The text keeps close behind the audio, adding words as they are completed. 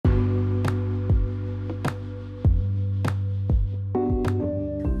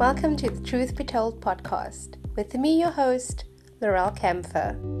Welcome to the Truth Be Told podcast with me, your host, Laurel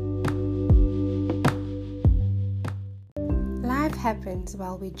Camphor. Life happens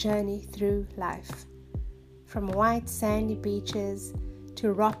while we journey through life, from white sandy beaches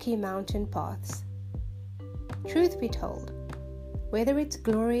to rocky mountain paths. Truth be told, whether it's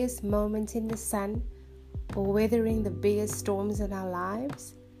glorious moments in the sun or weathering the biggest storms in our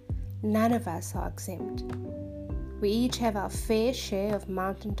lives, none of us are exempt. We each have our fair share of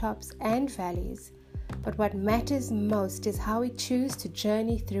mountaintops and valleys, but what matters most is how we choose to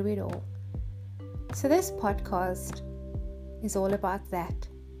journey through it all. So this podcast is all about that.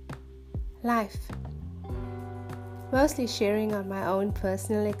 Life. Mostly sharing on my own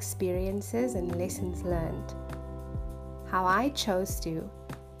personal experiences and lessons learned. How I chose to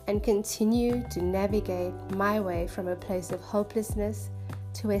and continue to navigate my way from a place of hopelessness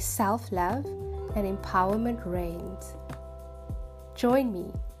to where self-love and empowerment reigns. Join me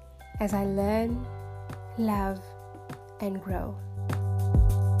as I learn, love, and grow.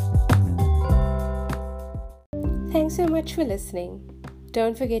 Thanks so much for listening.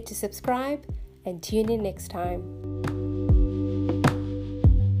 Don't forget to subscribe and tune in next time.